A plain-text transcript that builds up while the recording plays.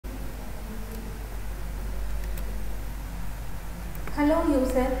Hello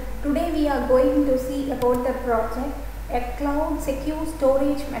user, today we are going to see about the project, a cloud secure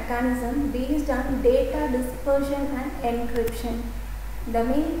storage mechanism based on data dispersion and encryption. The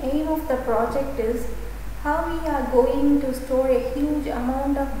main aim of the project is how we are going to store a huge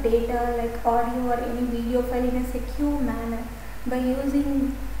amount of data like audio or any video file in a secure manner by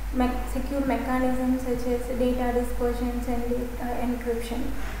using secure mechanisms such as data dispersions and data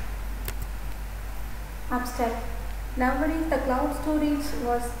encryption. Abstract. Nowadays, the cloud storage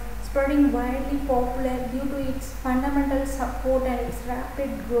was spreading widely popular due to its fundamental support and its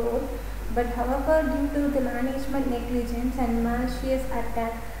rapid growth. But however, due to the management negligence and malicious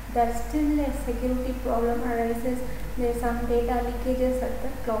attack, there still a security problem arises. There are some data leakages at the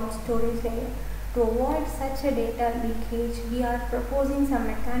cloud storage layer. To avoid such a data leakage, we are proposing some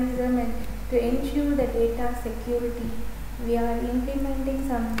mechanism and to ensure the data security. We are implementing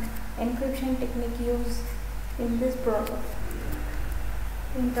some encryption technique used in this project.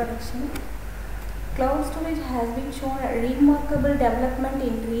 Introduction. Cloud storage has been shown a remarkable development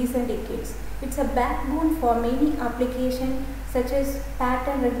in recent decades. It's a backbone for many applications such as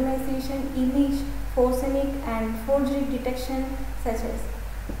pattern recognition, image forensic and forgery detection such as.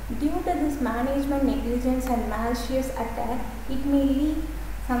 Due to this management negligence and malicious attack, it may leak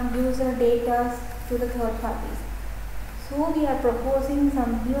some user data to the third parties. So we are proposing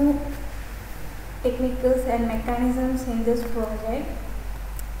some new techniques and mechanisms in this project.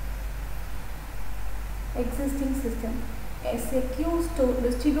 Existing system. A secure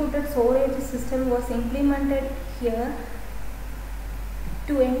distributed storage system was implemented here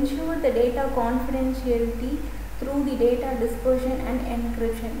to ensure the data confidentiality through the data dispersion and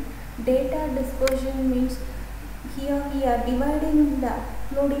encryption. Data dispersion means here we are dividing the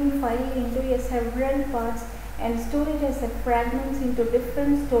uploading file into several parts and storage as fragments into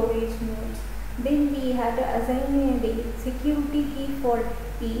different storage nodes. Then we had to assign a security key for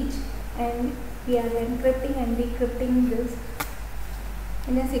each, and we are encrypting and decrypting this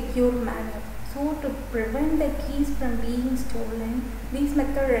in a secure manner. So to prevent the keys from being stolen, this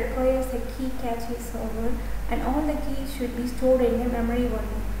method requires a key cache server and all the keys should be stored in a memory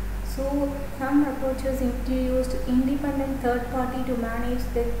only. So some approaches introduced independent third party to manage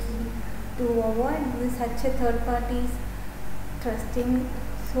the key to avoid such a third party's trusting.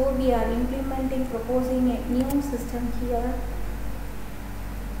 So we are proposing a new system here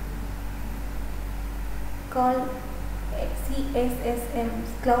called CSSM,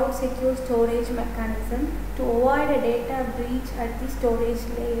 Cloud Secure Storage Mechanism, to avoid a data breach at the storage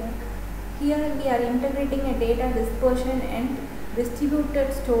layer. Here we are integrating a data dispersion and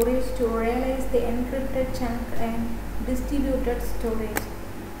distributed storage to realize the encrypted chunk and distributed storage.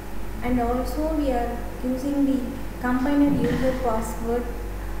 And also we are using the combined user password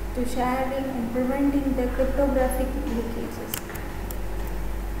to sharing and preventing the cryptographic leakages.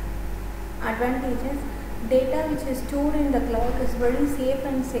 Advantages. Data which is stored in the cloud is very safe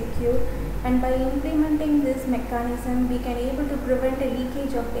and secure, and by implementing this mechanism we can able to prevent a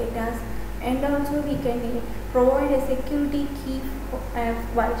leakage of data, and also we can provide a security key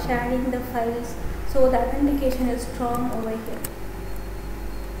while sharing the files, so the authentication is strong over here.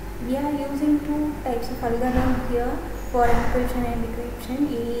 We are using two types of algorithm here for encryption and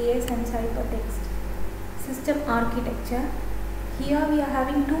decryption, AES and ciphertext. System architecture. Here we are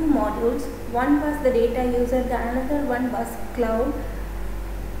having two modules. One was the data user, the another one was cloud.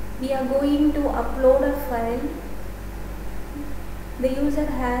 We are going to upload a file. The user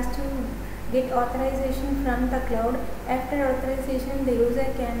has to get authorization from the cloud. After authorization, the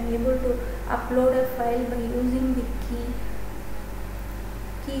user can able to upload a file by using the key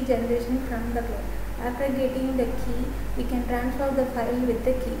generation from the cloud. After getting the key, we can transfer the file with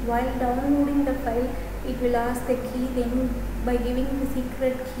the key. While downloading the file, it will ask the key. Then by giving the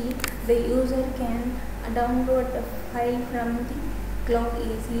secret key, the user can download the file from the cloud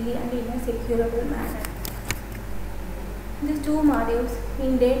easily and in a securable manner. These two modules.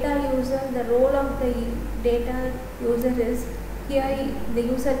 In data user, the role of the data user is here the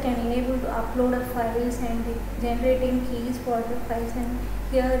user can enable to upload the files and generating keys for the files, and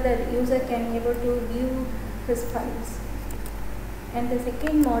here the user can able to view his files. And the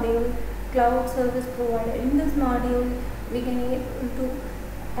second module, cloud service provider. In this module, we can able to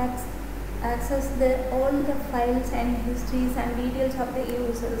access all the files and histories and details of the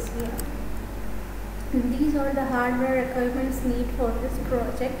users here. And these are the hardware requirements need for this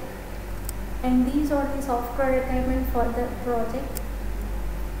project, and these are the software requirements for the project.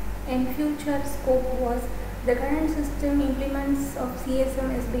 And future scope was the current system implements of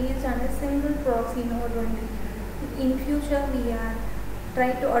CSM is based on a single proxy node only. In future, we are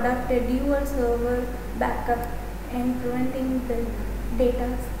try to adopt a dual server backup and preventing the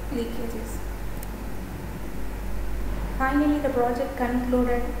data leakages. Finally, the project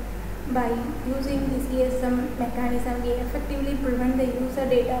concluded by using the CSM mechanism, we effectively prevent the user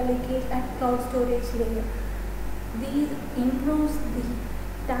data leakage at cloud storage layer. These improves the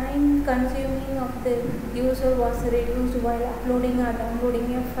time consuming of the user was reduced while uploading or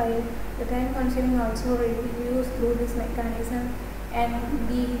downloading a file. The time consuming also reduced through this mechanism, and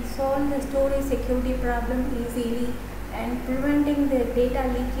we solve the storage security problem easily and preventing the data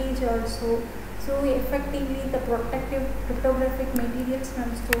leakage also. So effectively the protective cryptographic materials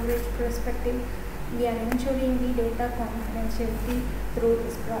from storage perspective, we are ensuring the data confidentiality through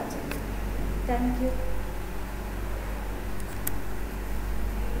this project. Thank you.